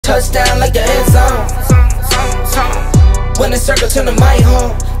touchdown like the end zone. When the circle turn to my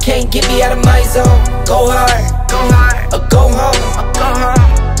home, can't get me out of my zone. Go hard, or go home.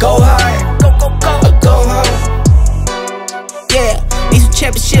 Go hard, or go home. Yeah, these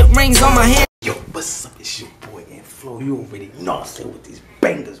championship rings on my hand. Yo, what's up? It's your boy and Flo. You already know I'm saying with these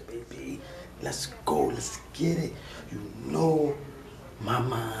bangers, baby. Let's go, let's get it. You know my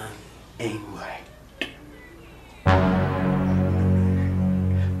mind ain't right.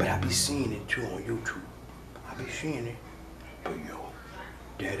 But I be seeing it too on YouTube. I be seeing it. But yo,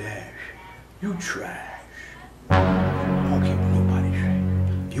 that ass, you trash. I don't care what nobody say.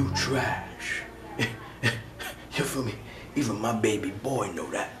 You trash. You feel me? Even my baby boy know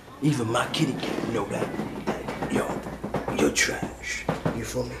that. Even my kitty cat know that. Yo, you're trash. You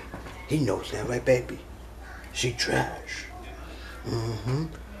feel me? He knows that, right, baby? She trash.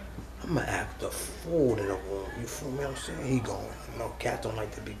 I'ma act a fool in the room. You feel me? I'm saying he going. You know, cats don't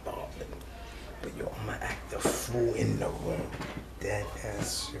like to be bothered. But yo, I'ma act a fool in the room. That is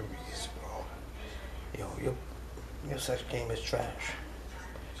serious, bro. Yo, your sex game is trash.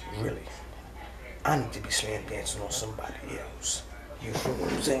 Really. I need to be slam dancing on somebody else. You feel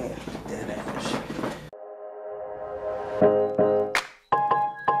what I'm saying? That ass.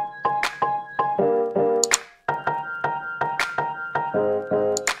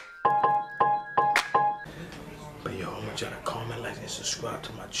 But yo, I'm gonna try to comment, like, and subscribe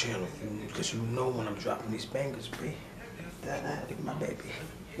to my channel, because you know when I'm dropping these bangers, B. That look at my baby.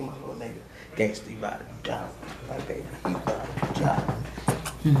 Look at my little nigga. Gangsta, he ride or die. My baby, he ride or die.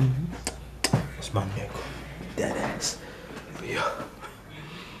 It's my nigga. That ass. But yo, I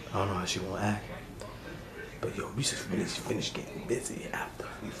don't know how she wanna act. But yo, we just really finished getting busy after.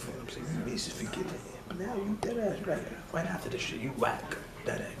 You feel what I'm saying? We used to forget that. But now you dead ass right after this shit. You whack.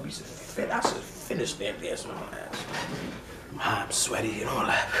 That ass. We used to I should finish that dancing on my ass. I'm sweaty and all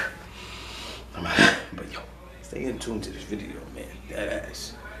that. But yo, stay in tune to this video, man. That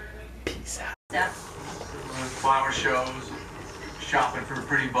ass. Peace out. Flower shows, shopping for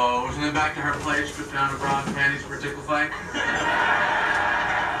pretty bows, and then back to her place, strip down her bra and panties for a tickle fight.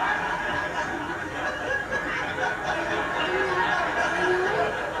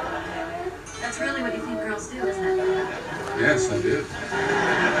 That's really what you think girls do, isn't it? Yes, I do.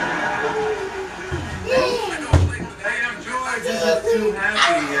 Hey, I'm George. This is too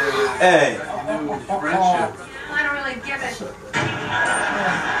happy. Hey. New friendship. I don't really give it.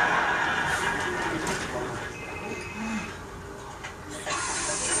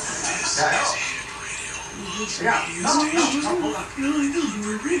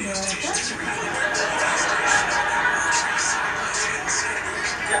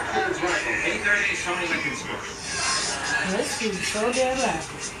 This is so damn loud.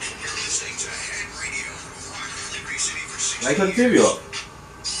 Like on TV up.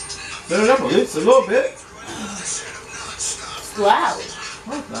 Turn it up a little, a little bit. It's loud.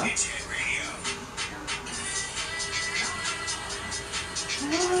 No, it's not.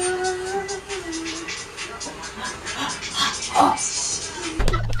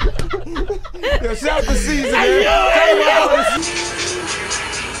 Yo, shout out to Caesar, man.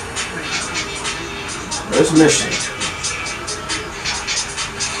 First mission.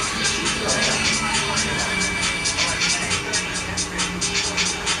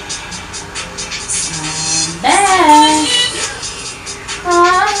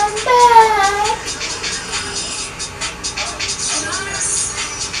 I'm back.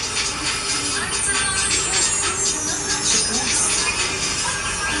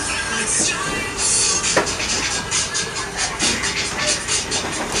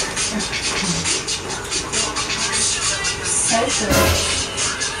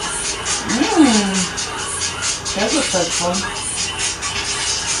 That looks like fun.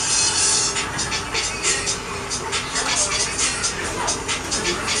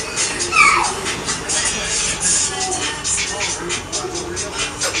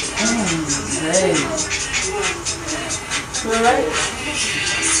 Hey. You alright?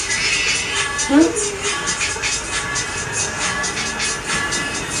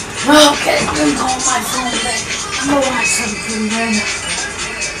 Okay, I'm gonna call my phone back. I'm gonna watch something then.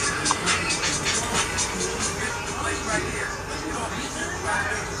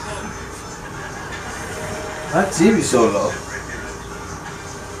 That TV so low.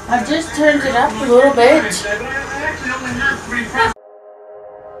 I just turned it up a little bit.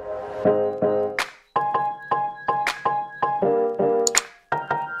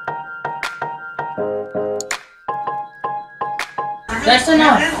 That's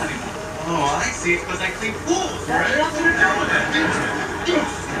enough. Oh, I see. It's because I clean pools. Right? Nothing to do with it.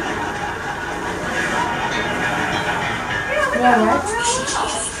 Yeah, right?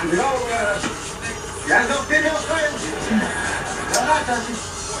 You know, you have no female friends. No, not nothing.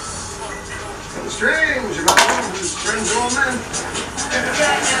 Something strange about one whose friends are all men.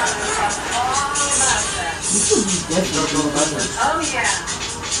 Oh, yeah.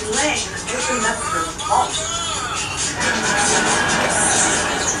 Elaine, that's her fault.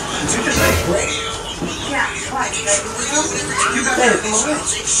 Did you just say play? Yeah, why? Did I do something? You got that from a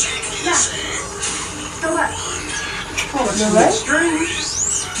Yeah. So what? Oh, it's a little strange.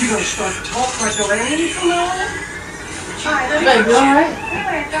 You gonna start to talk like Elaine from now on? Babe, you alright?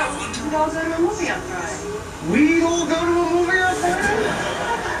 Anyway, I thought we'd all go to a movie on Friday. We all go to a movie on Friday?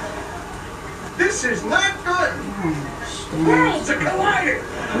 This is not good. Worlds are colliding.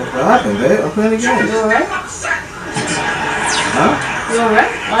 What happened, babe? I'm playing the game. You alright? Huh? You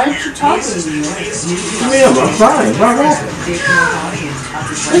alright? Why aren't you talking to me? I'm fine. What happened?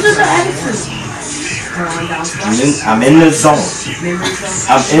 This is the attitude. I'm in the zone.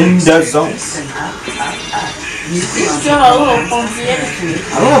 I'm in the zone. You still have a little funky attitude.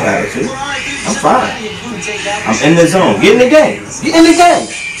 I don't have attitude. I'm fine. I'm in the zone. Get in the game. Get in the game.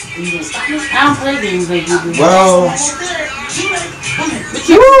 I don't play games like you do. Well, But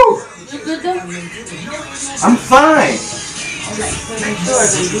you good though? I'm fine. Sure,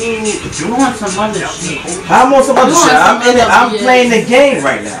 you want some other shit. I'm on some other shit. I'm playing the game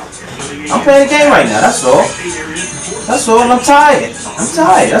right now. I'm playing the game right now. That's all. That's all. And I'm tired. I'm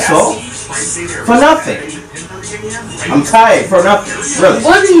tired. That's all. For nothing. I'm tired for nothing. Really.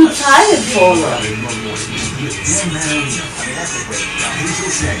 What are you tired for?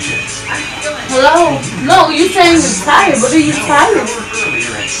 Hello? No, you saying you're tired. What are you tired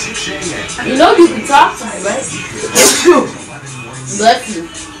for? You know you can talk to me, right? Bless you.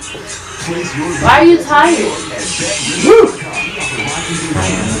 Why are you tired?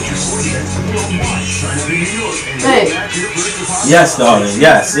 Hey, Yes, darling.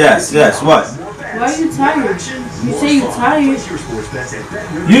 Yes. What? why are you tired? You say you're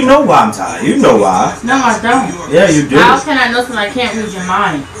tired. You know why I'm tired. You know why. No, I don't. Yeah, you do. How can I know when I can't read your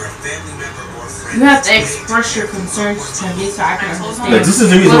mind? You have to express your concerns to me so I can understand Look, this is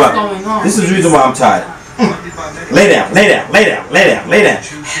the reason what's why. going on. This is the reason why I'm tired. Lay down. Lay down. Lay down. Lay down. Lay down.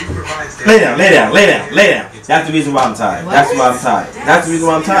 Lay down. Lay down. Lay down. Lay down. That's the reason why I'm tired. That's why I'm tired. That's the reason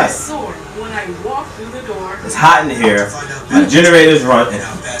why I'm tired. It's hot in here. My generator's running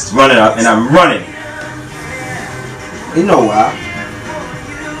up, and I'm running. You know why?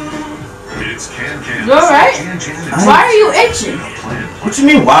 You alright? Why are you itching? What you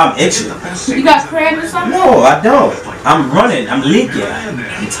mean? Why I'm itching? You got cramp or something? No, I don't. I'm running. I'm leaking.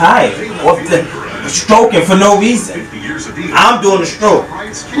 I'm tired. Off the stroking for no reason. I'm doing the stroke.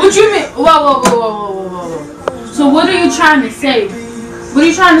 What you mean? Whoa. So what are you trying to say? What are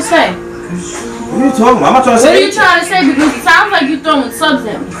you trying to say? What are you talking about? I'm not trying to say What are you anything. trying to say? Because it sounds like you're throwing subs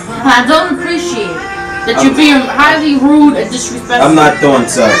at me. And I don't appreciate it. That you're being highly rude and disrespectful. I'm not throwing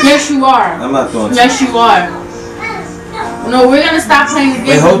subs. Yes, you are. I'm not throwing subs. Yes, you are. No, we're gonna stop playing the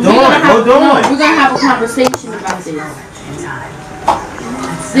game. Wait, hold on. No, we're gonna have a conversation about this.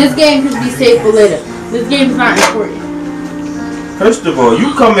 This game can be saved for later. This game is not important. First of all,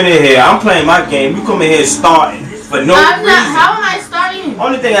 you coming in here, I'm playing my game, you coming here starting for no I'm reason. not. How am I starting?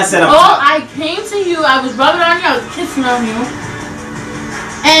 Only thing I said, I came to you, I was rubbing on you, I was kissing on you.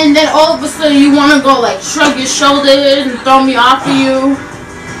 And then all of a sudden you want to go like shrug your shoulders and throw me off of you.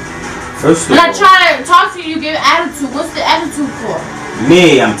 First of And I all, try to talk to you, you give attitude. What's the attitude for?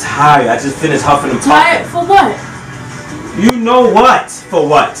 me, I'm tired. I just finished huffing and Tired puffing. for what? You know what? For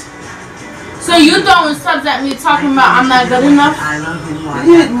what? So you throwing subs at me talking about I'm not good enough?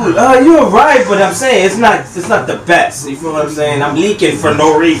 You're right, but I'm saying it's not the best. You feel what I'm saying? I'm leaking for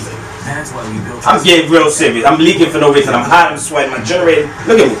no reason. I'm getting real serious. I'm leaking for no reason. I'm hot, I'm sweating, my generator.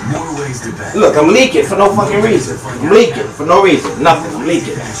 Look at me. Look, I'm leaking for no fucking reason. I'm leaking for no reason. Nothing. I'm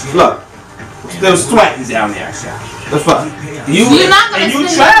leaking. Look. Still sweating down there. The fuck? You're not gonna and you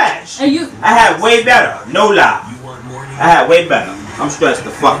sit trash. here and you. I had way better. No lie. I had way better. I'm stressed the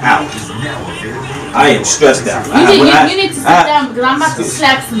fuck out. I am stressed out. You need to sit down because I'm about to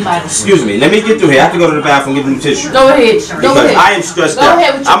slap somebody. Excuse me. Let me get through here. I have to go to the bathroom and get them tissue. Go ahead. Go ahead. I am stressed Go out.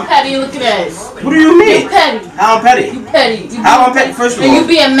 ahead with your petty looking ass. What do you mean? You're petty. How I'm petty? You petty. How I'm petty? First of all, and you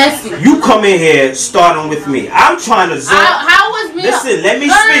being messy. you come in here starting with me. I'm trying to zone. How was me? Listen, let me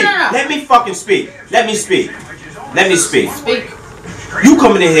speak. Let me fucking speak. Let me speak. Let me speak. Speak. You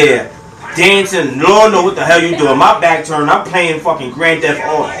coming in here dancing, Lord know what the hell you doing. My back turned. I'm playing fucking Grand Theft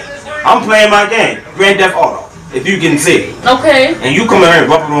Auto. I'm playing my game, Grand Theft Auto. If you can see. Okay. And you come in here and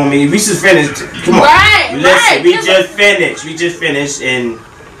rubbing on me. We just finished. Come on. Right. Listen, we just finished. We just finished and.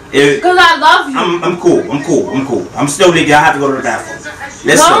 Because I love you. I'm cool. I'm cool. I'm still leaking. I have to go to the bathroom.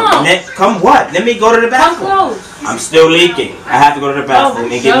 Listen, come what? Let me go to the bathroom. Come close. I'm still leaking. I have to go to the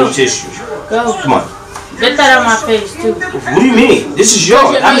bathroom and get new tissue. Go. Come on. Get that out of my face too. What do you mean? This is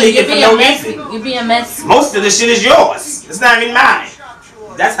yours. I'm leaking for no reason. You're being messy. Most of this shit is yours. It's not even mine.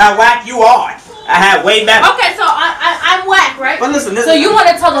 That's how whack you are. I had way better. Okay, so I'm whack, right? But listen. So you want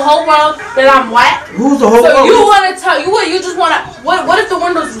to tell the whole world that I'm whack? Who's the whole world? So you want to tell you just want to what if the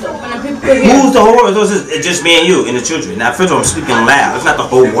windows is open and people can hear? Who's the whole world? It's just me and you and the children. Now, first of all, I'm speaking loud. It's not the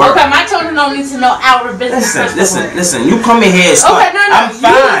whole world. Okay, my children don't need to know our business. Listen. You come in here and start. Okay, no. I'm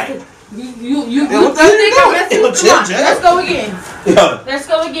fine. You think I'm messing with you? Let's go again. Let's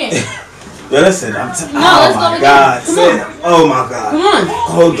go again. Listen, let's go again. God. Come on. Oh my God. Come on.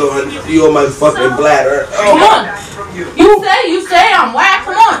 Hold on. You on my fucking bladder. Oh. Come on. You say I'm whack.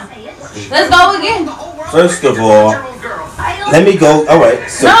 Come on. Let's go again. First of all, let me go. All right.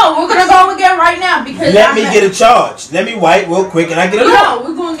 So no, we're gonna go again right now because let me get a charge. Let me wipe real quick and I get it on. No,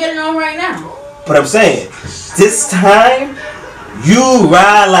 we're gonna get it on right now. But I'm saying, this time you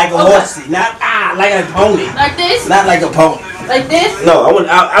ride like a horsey, not like a pony. Like this? Not like a pony. Like this? No, I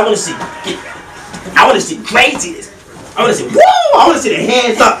want to see. I want to see craziness. I want to see. Woo! I want to see the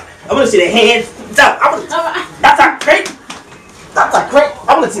hands up. I want to see the hands up. That's not crazy. That's not crazy.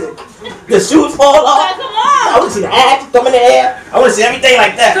 I want to see the shoes fall off. Come on. I want to see the ass come in the air. I want to see everything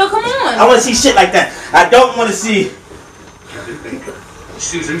like that. So come on. I want to see shit like that. I don't want to see.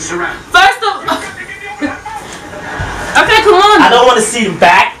 Susan Sarandon. First of all. Okay, come on. I don't want to see the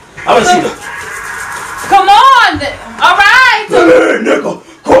back. I want to see the. Come on. All right. Come here, nickel.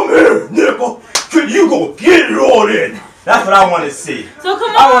 Come here, nickel. You go get it all in. That's what I want to see. So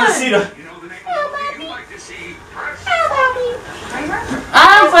come on. I want to see the.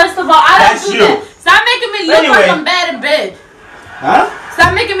 First of all, I don't do that. Stop making me look like I'm bad in bed. Huh?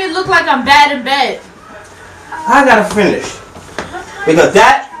 Stop making me look like I'm bad in bed. I gotta finish. Because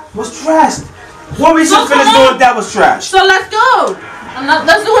that was trash. What we should finish doing that was trash. So let's go.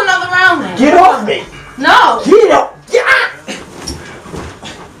 Let's do another round then. Get off me. No. Get up.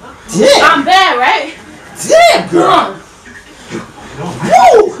 Damn. I'm bad, right? Damn, girl.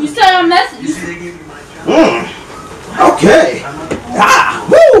 Woo. You said I'm messing. Okay.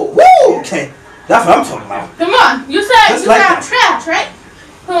 Woo. Okay. That's what I'm talking about. Come on. You said I'm trash, right?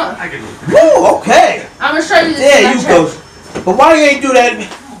 Come on. Woo. Okay. I'm gonna show you this. There you go. But why you ain't do that a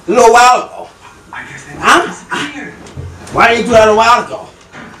little while ago? Huh? Why you do that a while ago?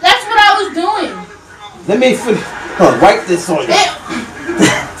 That's what I was doing. Let me finish. Wipe this on you.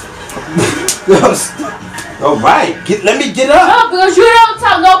 All right. Let me get up. No, because you don't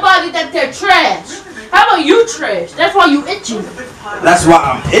tell nobody that they're trash. How about you trash? That's why you itching. That's why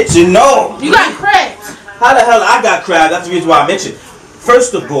I'm itching. No. You got crabs. How the hell I got crabs? That's the reason why I'm itching.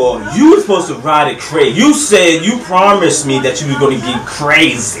 First of all, you were supposed to ride a crazy. You said you promised me that you were going to get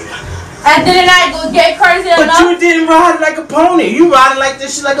crazy. And didn't I go get crazy enough? But you didn't ride it like a pony. You ride it like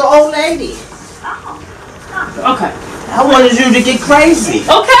this shit like an old lady. Okay. I wanted you to get crazy.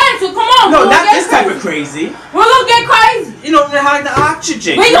 Okay, so come on. No, not this type of crazy. We're gonna get crazy. You don't know how the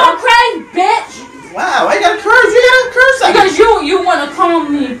oxygen. We going crazy, bitch. Wow, I got a curse. You got a curse. Because you want to call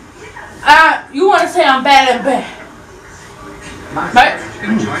me. You want to say I'm bad at bad. Right?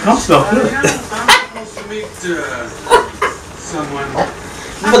 I'm so good.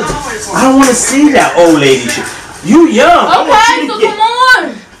 But I don't want to see that old lady shit. You young. Okay, so come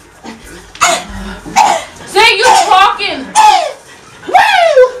on. See, you talking.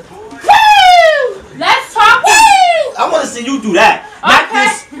 Woo! Let's talk. I want to see you do that. Not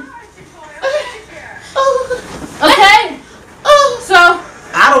this. Okay. So.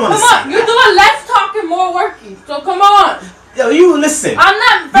 I don't want to see. Come on, you're doing less talking, more working. So come on. Yo, you listen. I'm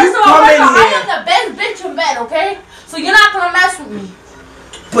not. First of all, I am the best bitch in bed. Okay. So you're not gonna mess with me.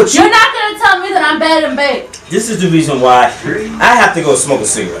 But you're not gonna tell me that I'm bad in bed. This is the reason why I have to go smoke a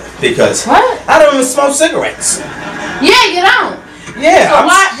cigarette. Because what? I don't even smoke cigarettes. Yeah, you don't. Yeah, so I'm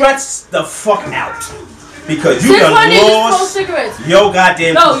stretched the fuck out. Because you Since done when did you smoke lost cigarettes? your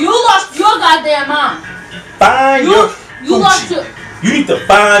goddamn. No, you lost your goddamn mind. Find your You lost your. You need to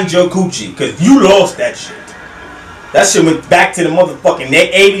find your coochie. Because you lost that shit. That shit went back to the motherfucking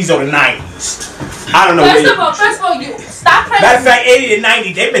 80s or the 90s. I don't know. First of all, you stop playing. Matter of fact, 80 and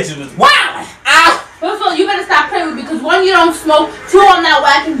 90, they bitches was wild. First of all, you better stop playing with me because one, you don't smoke, two, I'm not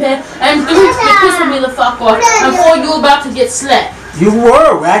whacking bed, and three, you're pissing me the fuck off, and four, you about to get slapped. You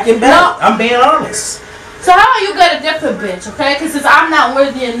were whacking bed. No. I'm being honest. So how about you get a different bitch, okay? Because I'm not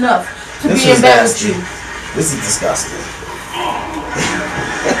worthy enough to be in bed with you. This is disgusting.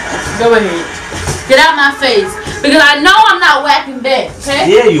 Go ahead. Get out my face. Because I know I'm not whacking bed, okay?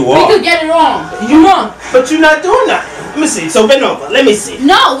 Yeah, you are. We could get it on. You won. But you're not doing that. Let me see. So bend over. Let me see.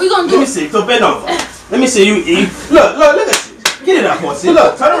 No, we gonna do. Let me see. So bend over. Let me see you. Look at you. Get it up, boy. See,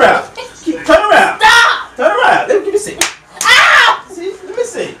 look. Turn around. Turn around. Stop. Turn around. Let me see. Ow! See. Let me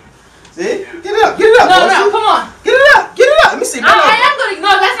see. See. Get it up. Get it up. No, boy. no, come on. Get it up. Get it up. Let me see. I am gonna. No,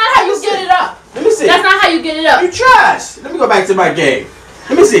 that's not how you get it up. Let me see. That's not how you get it up. You trash. Let me go back to my game.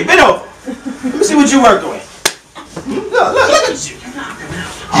 Let me see. Bend over. Let me see what you working with. Look at you.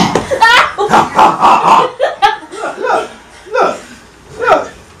 Look.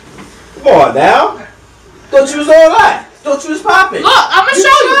 Come on now. Thought you was all that. Thought you was popping. Look, I'm gonna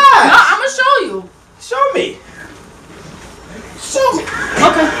show you. No, I'm gonna show you. Show me. Show me.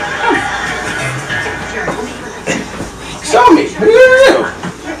 Okay. Show me. What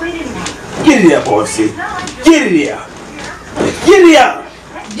are you gonna do? Get it up, bossy. Get it up. Get it up.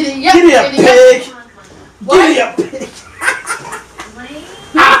 Get it up, pig. Get it up, pig.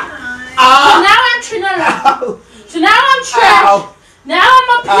 So now I'm trash. So now I'm trash. Ow. Now I'm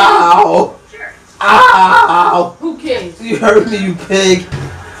a pig. Ow. Ow. Who cares? You hurt me, you pig.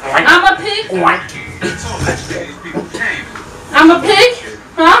 I'm a pig. I'm a pig?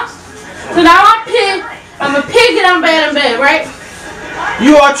 Huh? So now I'm pig. I'm a pig and I'm bad in bed, right?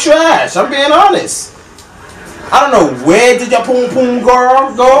 You are trash. I'm being honest. I don't know where did your poom poom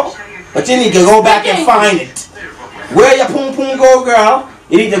girl go, but you need to go back and find it. Where your poom poom go, girl?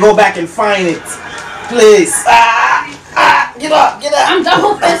 You need to go back and find it, please. Get up, get up. I'm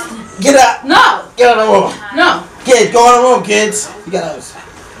double fisted. Get up. No. Get out of the room. No. Kids, go in the room, kids. You gotta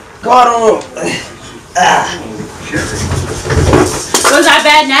go out of the room. Was I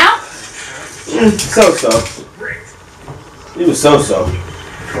bad now? So. You was so.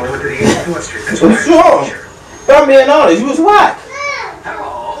 What's wrong? But I'm being honest, you was whack.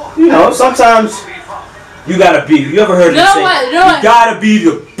 You know, sometimes you gotta be. You ever heard me say? You gotta be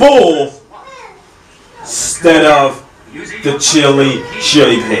the bull instead of the chili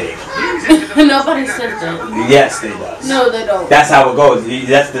pig. Nobody says that. Yes, they does. No, they don't. That's how it goes.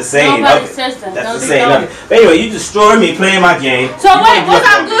 That's the saying Nobody of it. says that. That's No, the they saying don't. of it. But anyway, you destroyed me playing my game. So wait, was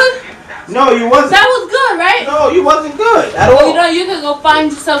I good? No, you wasn't. That was good, right? No, you wasn't good at Well, all. you know, you could go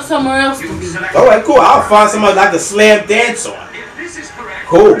find yourself somewhere else to be. Alright, cool. I'll find somebody I can slam dance on.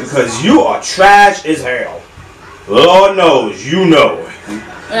 Cool, because you are trash as hell. Lord knows, you know.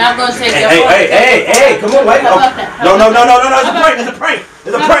 And I'm gonna take your Hey, come on, wait. How about that? No, it's a prank.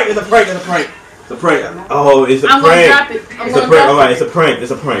 It's a prank. Oh, it's a I'm prank. gonna drop it. It's a prank. Alright, it's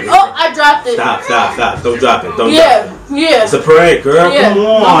a prank. Oh, I dropped it. Stop. Don't drop it. Yeah. It's a prank, girl. Yeah. Come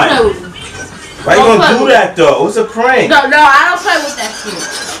on. Don't play with me. Why you gonna do that though? It's a prank. No, I don't play with that shit.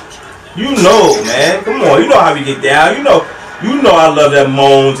 You know, man. Come on. You know how we get down. You know I love that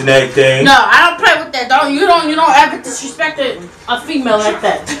moans and everything. No, I don't play with that. You don't ever disrespect a female like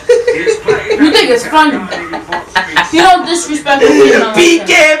that. You think it's funny? You don't disrespect a female like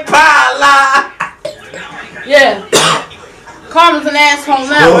Pecan pala. that. Yeah. Carmen's an asshole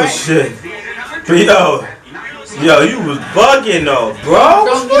now, Oh right? shit. Yo, you was bugging though, bro.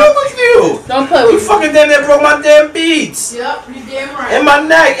 What's wrong with you? Don't play You with me. fucking damn near broke my damn beats. Yep, you damn right. And my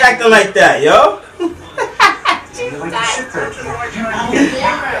neck acting like that, yo.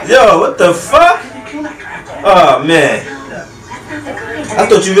 Yo, what the fuck? Oh man. I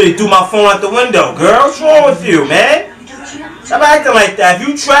thought you really threw my phone out the window, girl. What's wrong with you, man? Stop acting like that. If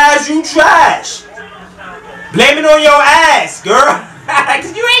you trash, you trash. Blame it on your ass, girl.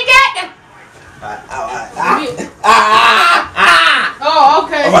 Cause you ain't got it. Oh,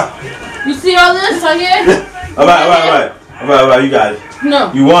 okay. Right. You see all this right here? All right. You got it.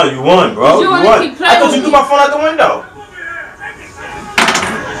 No. You won, bro. You wanna won. keep playing I thought with you threw me. my phone out the window.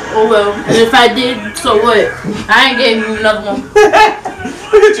 Oh well. And if I did, so what? I ain't gave you another one.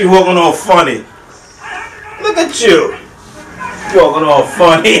 Look at you walking all funny. Look at you. Walking all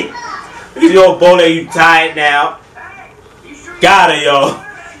funny. Look at your bowl you tired now. Got her, yo.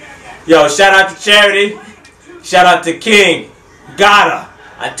 Yo, shout out to Charity. Shout out to King. Got her.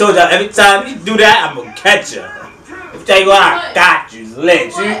 I told y'all every time you do that, I'm gonna catch you. Every time you go, I got you.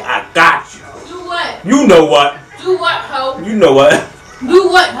 Legs, I got you. Do what? You know what? Do what, ho? You know what? Do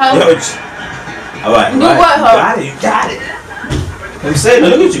what, ho? Yo, alright. Do what, ho? You got it. I'm saying,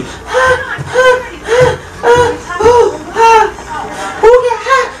 look at you.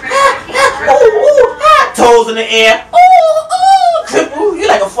 Toes in the air. You're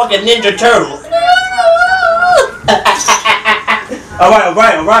like a fucking Ninja Turtle.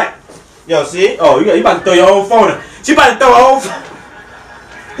 Alright. Yo, see? Oh, you about to throw your own phone. She about to throw her own phone.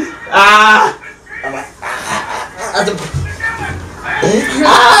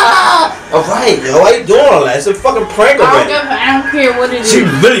 Alright, yo, why you doing all that? It's a fucking prank already. I don't care what it is. She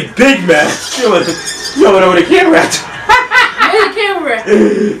really big, man. She went over the camera.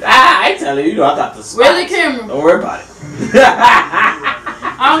 camera? I tell you, you know I got the spots. Where's the camera? Don't worry about it.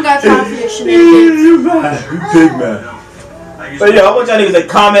 I don't got time for your shenanigans. You mad. You big man. But yo, I want y'all niggas to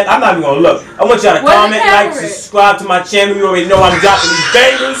comment. I'm not even gonna look. I want y'all to comment, like, subscribe to my channel. You already know I'm dropping these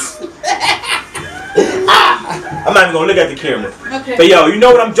bangers. I'm not even gonna look at the camera. Okay. But yo, you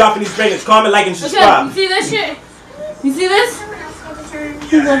know what I'm dropping these bangers. Comment, like, and subscribe. Okay, you see this shit? You see this?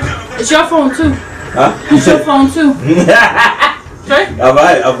 It's your phone too. Huh? It's your phone too. Okay?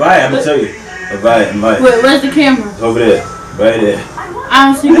 Alright, I'm gonna tell you. Alright. Wait, where's the camera? Over there. Right there. I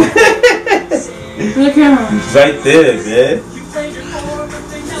don't see it. Where's the camera? It's right there, man.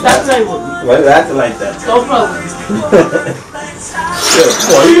 Stop playing with me. Why are you acting like that? Don't play with me.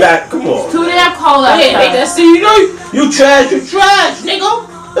 Come on, you act, come on. Too damn cold outside. Hey, that's see, you know, you trash, nigga.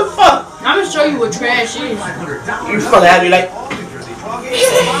 The fuck? I'm gonna show you what trash is. You fucking have me like,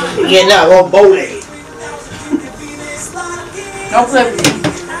 yeah, now all bowling. Don't play with me.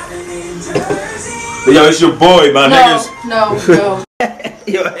 But yo, it's your boy, my niggas. No.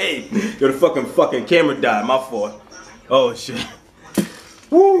 Yo, hey, yo, the fucking camera died. My fault. Oh shit.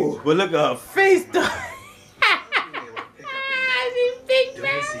 Woo, but look at her face, though.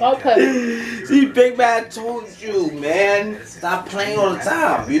 Okay. See, Big Man told you, man. Stop playing all the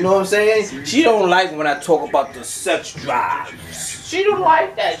time. You know what I'm saying? She don't like when I talk about the sex drive. She don't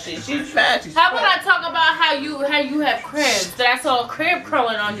like that shit. She's fat. How about I talk about how you have crabs? That I saw a crab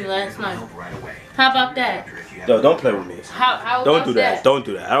crawling on you last night. How about that? Yo, don't play with me. How don't do that. Don't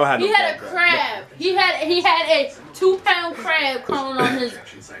do that. I don't have no. He had a crab. He had a 2-pound crab crawling on his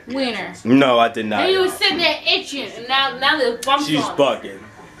wiener. No, I did not. And he was sitting there itching, and now there's bumps She's on bugging.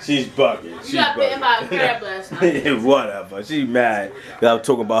 She's bugging. You got bitten by a crab last night. Whatever. She mad that I'm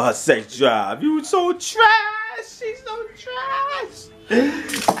talking about her sex drive. You so trash. She's so trash. I'm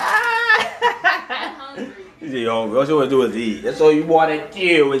hungry. You hungry. All you want to do is eat. That's all you want to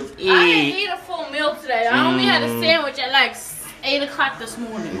do is eat. I didn't eat a full meal today. I only had a sandwich at like 8 o'clock this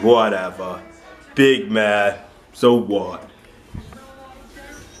morning. Whatever. Big man. So what?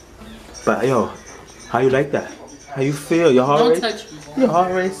 But yo, how you like that? How you feel? Your heart racing? Don't touch me. Your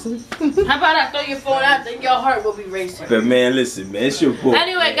heart racing? How about I throw your phone out, then your heart will be racing. But man, listen, man, it's your boy.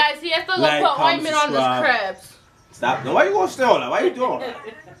 Anyway, guys, he has to Like, put comment, ointment on his subscribe. crabs. Stop. No, why you gonna stay on that? Why you doing that?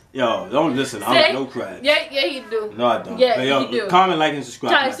 Yo, don't listen. I don't no crabs. Yeah, you do. No, I don't. Yeah, but, yo, you do. Comment, like, and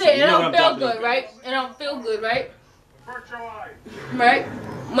subscribe. Try to say You it know don't what I'm feel talking good, right? It don't feel good, right? Right?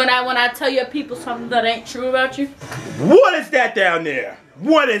 When I tell your people something that ain't true about you. What is that down there?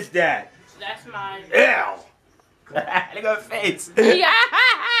 What is that? That's mine. Ew. Look at her face. Look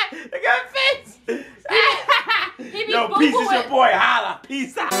at her face. He be Yo, peace is your boo-booing. boy. Holla.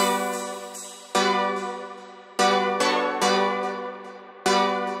 Peace out.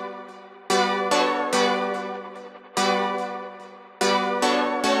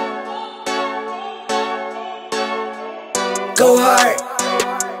 Go hard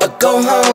or go home.